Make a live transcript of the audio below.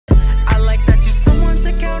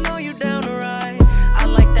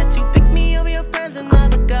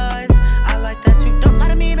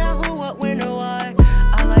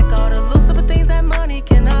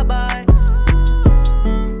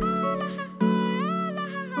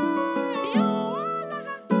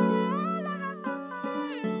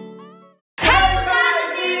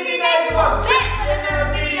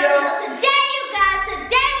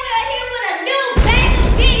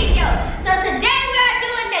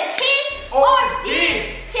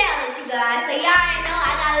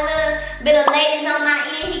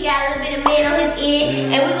He got a little bit of man on his end.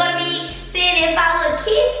 And we're gonna be seeing if I would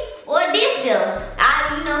kiss or diss them.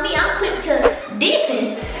 You know me, I'm quick to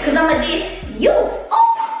dissing, cause I'ma diss you. Oh,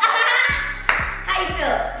 how you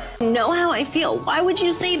feel? Know how I feel. Why would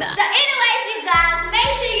you say that? So anyways, you guys, make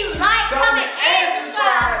sure you like, comment, and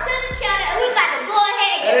subscribe to the channel. And we got to go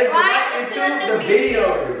ahead and get right into the video.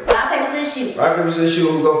 Rock, paper, scissors, shoot. Rock, paper, scissors, shoot.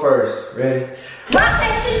 Who go first? Ready? Rock,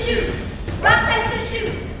 paper, scissors, shoot. Rock, paper, scissors, shoot.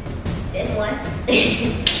 That's one.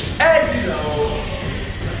 As you know.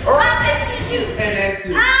 Rock, paper, scissors, shoot. And that's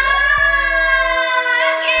two.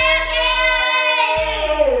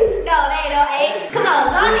 Come on,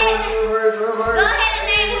 go ahead and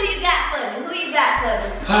name who you got for me. Who you got for me?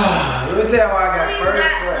 Let me tell you who I got Who first. you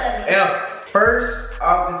got for me? Yeah, first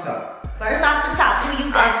off the top. First off the top, who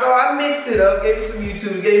you got? So I mixed it up, gave you some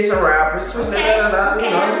YouTubers, gave you some rappers. Okay.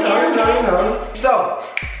 You know. So,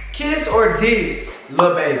 kiss or diss,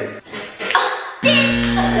 Lil Baby?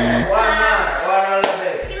 Diss. Why not Lil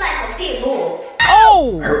Baby? He like a pit bull.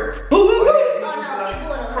 Oh! Oh no, pit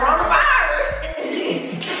bull. Coronavirus.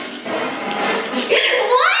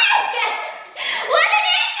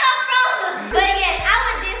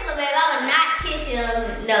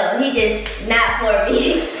 No, he just not for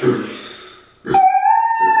me.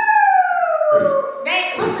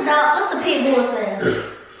 What's the pit bull saying?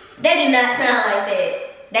 That did not sound like that.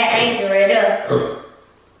 That angel right there.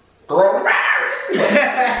 Coronavirus.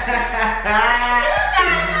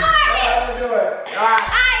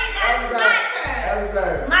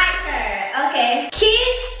 My turn. Okay.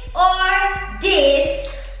 Kiss or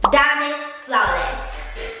diss Diamond Flawless?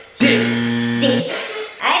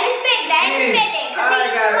 Diss. I didn't expect that.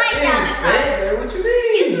 What you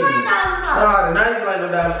mean? You used to like Diamond Flawless. Nah, now you like no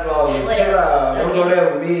Diamond Flawless. Whatever. Chill out. Don't go there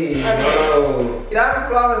with me. Okay. No. Diamond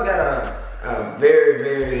Flawless got a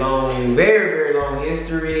very long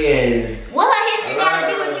history, and what her history got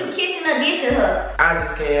to do with you kissing or dissing her? I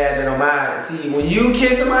just can't add that on mine. See, when you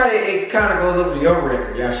kiss somebody, it kind of goes over your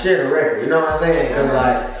record. Y'all share the record. You know what I'm saying? Because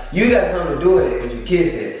like you got something to do with it because you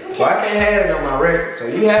kissed it. So I can't have it on my record. So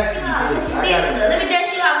you have to be kissed. Let me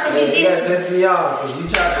dust you off because you You gotta dissed. dust me off because you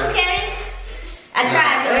tried to. Okay. I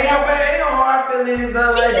tried to. Ain't no hard feelings,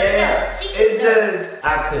 nothing like that. It's just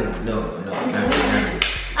I couldn't. No, not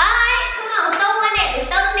Alright, come on, throw one at me.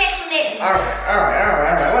 Throw the next one at me. Alright.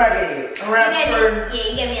 What I get you? A rapper? Yeah,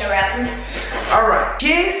 you gave me a rapper. Alright.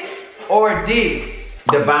 Kiss or diss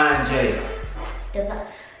Divine J? Diss.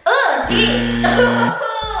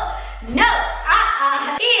 No.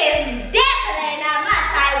 Kiss definitely not my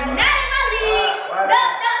type. Not in my league.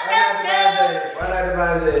 No. Why not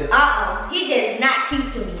Divine J? He just not cute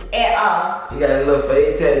to me at all. You got a little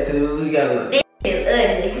face tattoo. You got a little. That is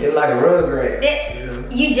ugly. It's like a rugrat.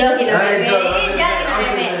 You joking on I that ain't man. joking. You joking on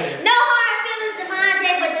that man. No hard feelings to Divine J,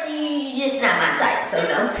 but she just not my type, so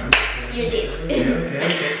no. You're this.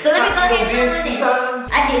 Okay. So let me go ahead and do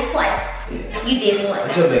this. I did twice. You did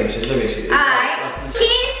once. Just make sure. Alright.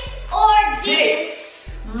 Kiss or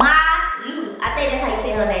diss Malu. I think that's how you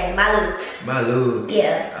say her name. Malu.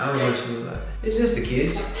 Yeah. I don't know what she look like. It's just a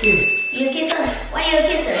kiss. Kiss. You a kiss her? Why you a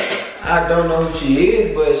kiss her? I don't know who she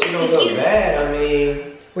is, but she don't She look cute. bad. I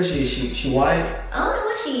mean, what she is? She white? I don't know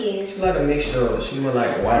what she is. She's like a mixture of, she look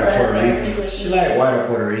like white or Well, Puerto that's Rican. what she She like is. white or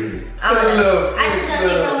Puerto Rican. I don't know. I just know Get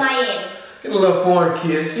she's from Miami. a little foreign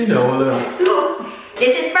kiss, you know, a little. This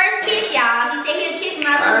is his first kiss, y'all. He said he'll kiss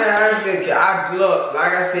my little. I look,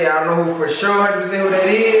 like I said, I don't know who for sure 100% who that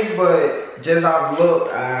is, but just off look,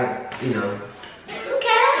 you know.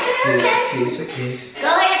 Okay. Kiss. Go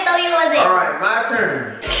ahead and throw yours in. Alright, my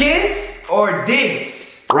turn. Kiss or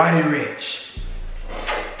diss Roddy Rich?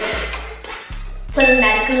 Put a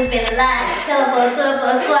night coupe in the line. Teleport to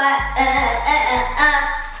a squad.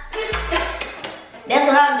 That's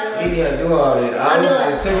what I'm doing. You gotta do all that. I'll do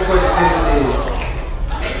it. The simple question is,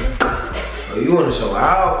 oh, you wanna show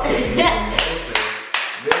out? Roddy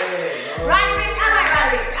Rich, I like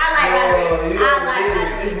Roddy Rich. I like Roddy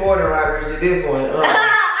Rich. It's more than Roddy Rich at this point. I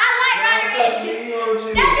like Roddy Rich.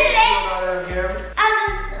 That's it,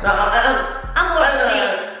 I'm more of a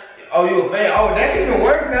fan. Oh, you a fan? Oh, that's even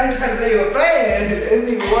worse. I ain't trying to say you're a fan.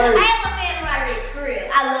 It's even worse. I am a fan of Roddy Rich, for real.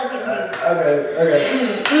 I love his music. Okay.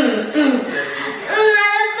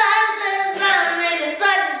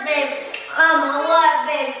 I'm a what,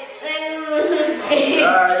 baby?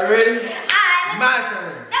 Alright, ready? Alright. My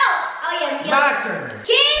turn. No. Oh, yeah. My turn.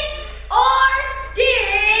 Kiss or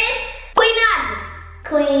diss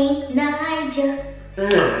Queen Naija.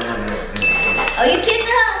 Oh, you kissing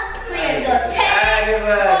her? Please go.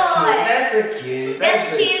 That's a kiss.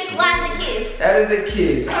 That's a kiss. Why's a kiss? That is as a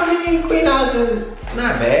kiss. I mean, Queen Naija,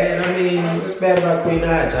 not bad. I mean, what's bad about Queen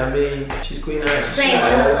Naija? I mean, she's Queen Naija. Same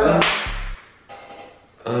with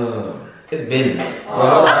her. It's been.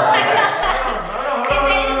 Oh my God.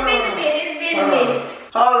 It's been a minute.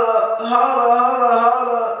 Hold up.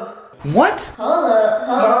 What? Hold up.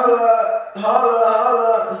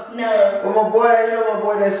 No. Well, my boy, you know my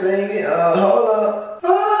boy that singing. Hold up.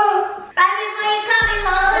 Right before you come and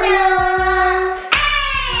hold up.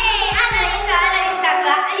 Hey, I know you talking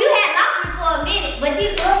about. You had lost me for a minute, but you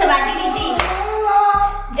talked about DDG.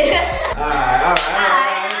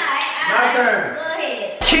 Alright. My turn. Go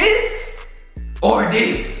ahead. Kiss or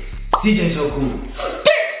diss? CJ so cool.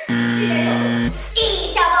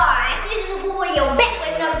 It's your boy. This is who you're back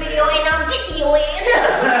with another video and I'm dissing your ass.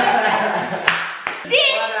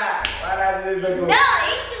 This. Why not CJ so cool? No,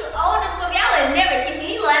 he's too old for me. I would never kiss him.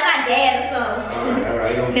 He's like my dad or something.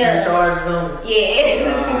 Alright. You No. gonna charge or something?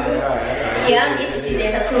 Yeah. Alright. Yeah, I'm dissing CJ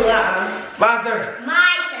so cool. My turn.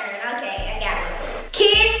 My turn. Okay, I got it.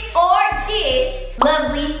 Kiss or diss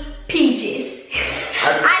Lovely Peaches. I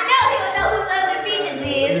know you don't know who Lovely Peaches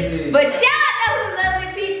is, but y'all know who Lovely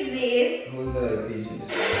Peaches is. Who love peaches?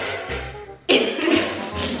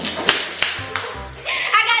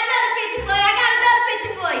 I got another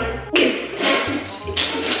picture for you.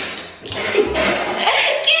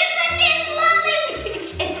 Kiss or diss Lovely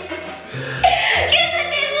Peaches. Kiss or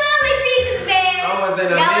diss Lovely Peaches, man. I don't wanna say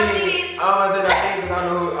no Y'all name. see this? I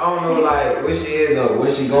don't know like what she is or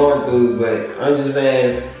what she going through, but I'm just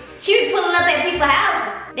saying. She be pulling up at people's houses.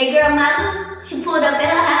 That girl Malu, she pulled up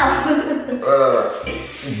at her house.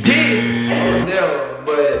 Diss. No,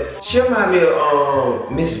 but she remind me of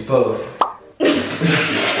Mrs. Puff.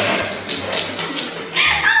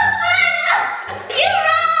 You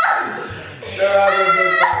wrong!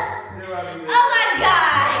 Oh my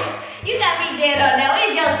God! You got me dead on that.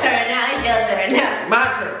 It's your turn now. It's your turn now. My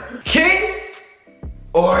turn. Kiss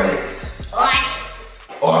or diss?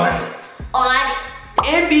 Honest.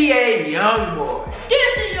 NBA Youngboy.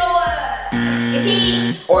 This is your word. If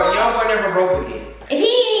he Or Youngboy never broke again. if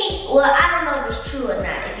he well, I don't know if it's true or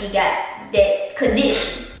not. If he got that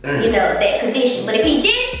condition, you know that condition. But if he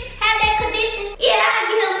did have that condition, yeah, I'd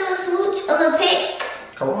give him a little smooch, a little peck.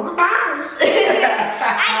 Coronavirus. I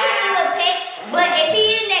give him a little peck. But if he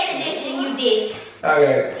in that condition, you diss.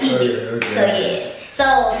 Okay. He diss. So yeah. So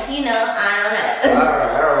you know, I don't know.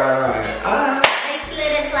 Alright.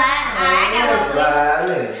 Let it slide. I got one for you.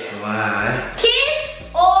 Let it slide. Kiss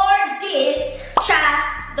or diss Chai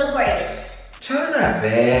the greatest? Chai not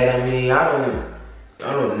bad. I mean, I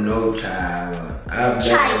don't know Chai. I've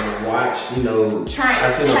never watched, you know, Chai.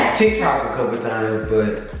 I've seen on TikTok a couple times,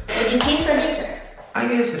 but Would you kiss or diss her? I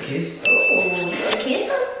guess a kiss. Ooh, you a kiss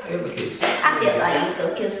her? Give a kiss. I feel like you was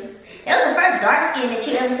gonna kiss her. That was the first dark skin that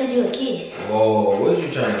you ever said you would kiss. Whoa, what are you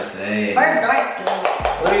trying to say? First dark skin.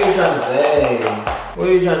 What are you trying to say? What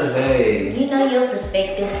are you trying to say? You know your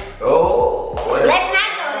perspective. Oh, what? Let's not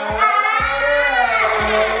go there.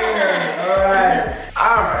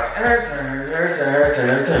 Alright, her turn.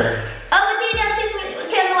 Oh, but you don't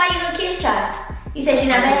tell me why you gonna kiss Chai. You said she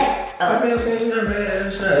not bad? I mean, I'm saying she's not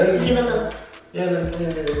bad. She's not ugly. Give a little. Yeah, Oh,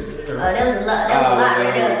 that was a lot. That was a lot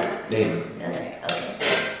right there. Damn. Okay.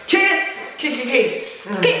 Kiss! Kiss!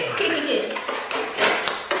 Kiss.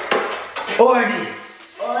 Or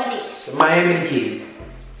this. Or this. Miami the Kid.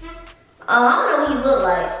 I don't know what he look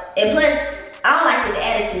like. And plus, I don't like his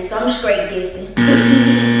attitude, so I'm straight dissing.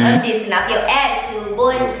 I'm dissing off your attitude,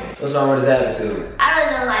 boy. What's wrong with his attitude? I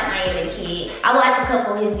really don't like Miami the Kid. I watch a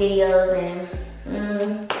couple of his videos and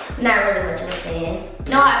not really much of a fan.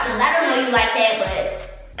 No hard feelings. I don't know you like that, but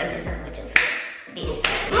I'm just not much of a fan. This.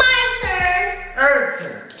 My turn. Her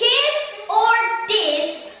turn. Kiss or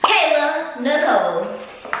diss Kayla Nicole?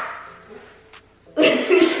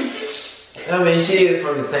 I mean, she is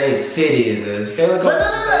from the same city as us. But look. I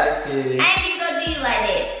ain't even gonna do you like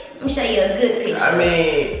that. Let me show you a good picture. I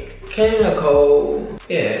mean, Kayla Nicole.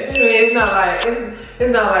 Yeah. I mean,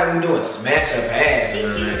 it's not like we doing smash or pass or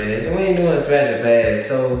nothing like that. We ain't doing smash or pass.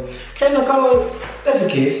 So, Kayla Nicole, that's a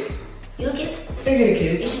kiss. You a kiss? They get a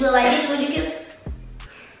kiss. If she look like this, would you kiss?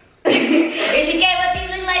 If she came up to you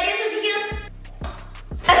look like this, would you kiss?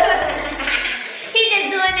 He just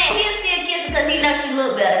doing that. He'll still kiss her because he knows she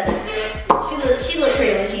look better. She look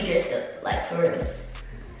pretty when she dressed up, like for real.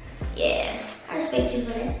 Yeah, I respect you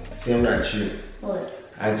for that. See, I'm not you. What?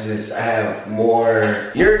 I have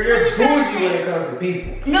more. You're bougie when it comes to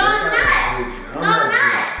people. No, I'm not. No,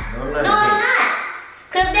 I'm not.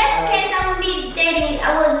 Cause if that's the case, I would be dating. I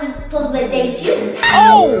wasn't supposed to date you.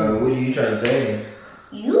 Oh! What are you trying to say?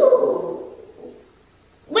 You.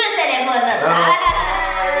 We'll say that for another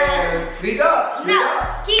time. Speak up. No.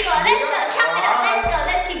 Keep going. Let's go. Chop it up. Let's go.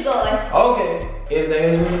 Let's keep going. Okay.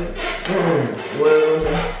 Everything is well.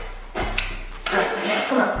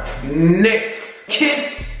 Come on. Next. Kiss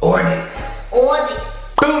or this? Or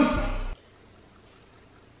this. Boosie.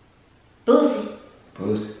 Boosie.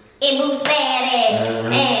 Boosie. It boosts bad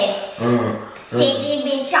ass. Sit in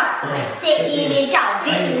bitch out. Sit in bitch out.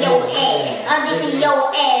 This is your ass. I'm dissing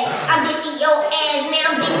your ass. I'm dissing your ass, man.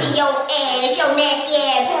 I'm dissing your ass. Your nasty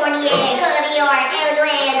ass, corny ass, cutty ass, ugly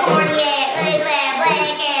ass, corny ass, ugly ass,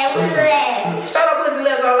 black ass, wood ass. Shut up, pussy.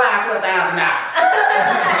 Let's go live for $1,000.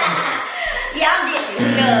 Yeah, I'm dissing.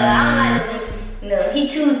 No, I don't like this. No,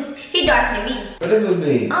 he darker than me. What this was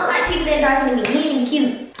me? I don't like people that darker than me. He ain't even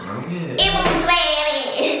cute. Oh, yeah. It boosts bad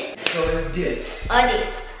ass. So it's this. Or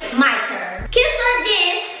this. My turn. Kiss or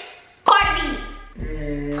diss. Cardi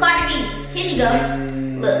B. Cardi B. Here she go.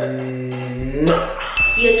 Look. No.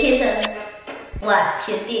 She'll kiss her. What?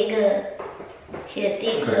 She'll thick good. She'll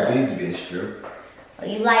thick good. Cardi B's a bitch, sure. Oh,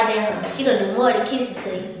 you like that, huh? She gonna do more than kiss it to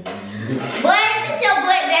you. Boy, sit your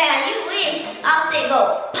butt down. You wish. I'll say go.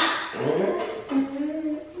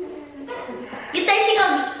 You think she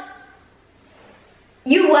gonna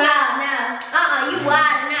be? You wild now. You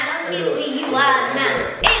wild now. Don't kiss me. You wild now.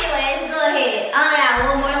 Anyways, go ahead. I only got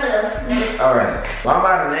one more left. Alright. Well, I'm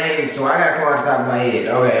out of name, so I gotta come off the top of my head.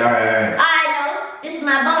 Okay, alright. I know. This is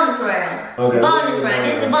my bonus round. Okay. Bonus round.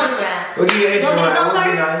 This is the bonus round. We'll give you an Want me to go extra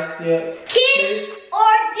round. first? Yeah. Kiss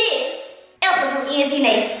or diss? Ethel from ENT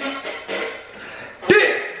Nation.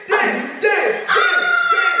 This. Are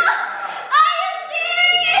you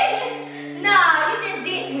serious? No, you just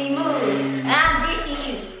dissed me, move. And I'm dissing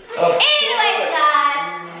you. Anyways, guys.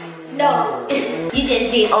 No. You just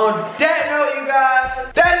dissed. On that note, you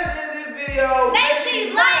guys, that's the end of this video. Make sure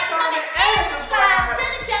you like, comment, and subscribe to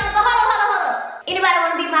the channel. But hold on. Anybody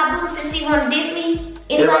want to be my boo since you want to diss me?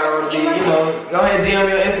 Everybody want to be, go ahead and DM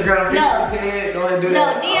me on Instagram. No. Go ahead and do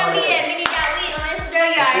No, that. DM me at Minnie.we on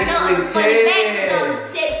Instagram. You already know I'm funny back because I'm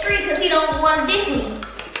set free because he don't want to diss me.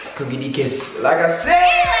 Cookie D kiss. Like I said.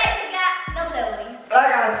 Anyways, you guys, don't play with me.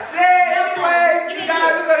 Like I said, anyways, you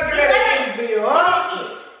guys, we're going to get ready to end this